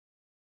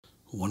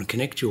Want to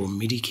connect your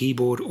MIDI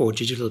keyboard or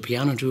digital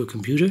piano to a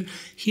computer?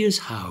 Here's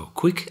how,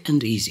 quick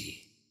and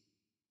easy.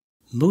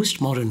 Most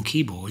modern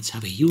keyboards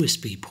have a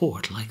USB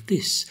port like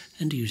this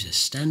and use a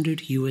standard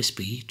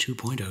USB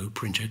 2.0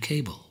 printer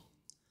cable.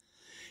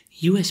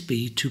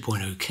 USB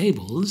 2.0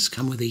 cables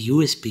come with a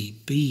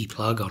USB-B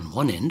plug on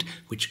one end,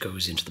 which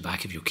goes into the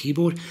back of your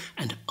keyboard,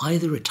 and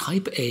either a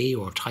Type A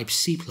or Type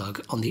C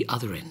plug on the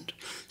other end.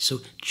 So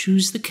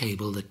choose the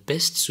cable that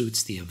best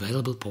suits the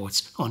available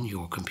ports on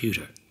your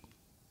computer.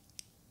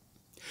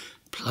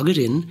 Plug it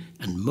in,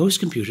 and most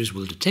computers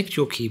will detect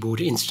your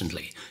keyboard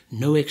instantly.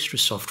 No extra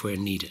software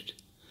needed.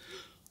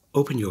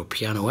 Open your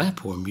piano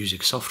app or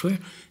music software.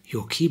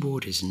 Your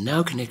keyboard is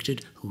now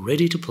connected,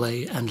 ready to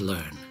play and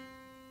learn.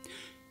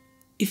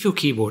 If your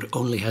keyboard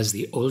only has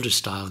the older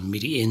style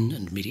MIDI in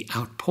and MIDI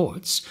out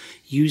ports,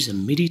 use a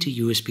MIDI to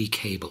USB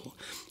cable.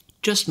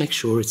 Just make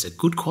sure it's a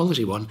good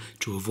quality one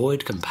to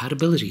avoid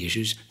compatibility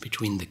issues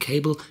between the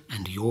cable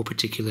and your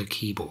particular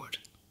keyboard.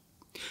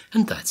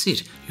 And that's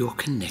it, you're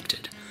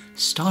connected.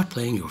 Start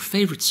playing your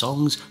favorite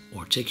songs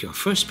or take your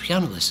first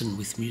piano lesson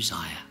with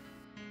Musiah.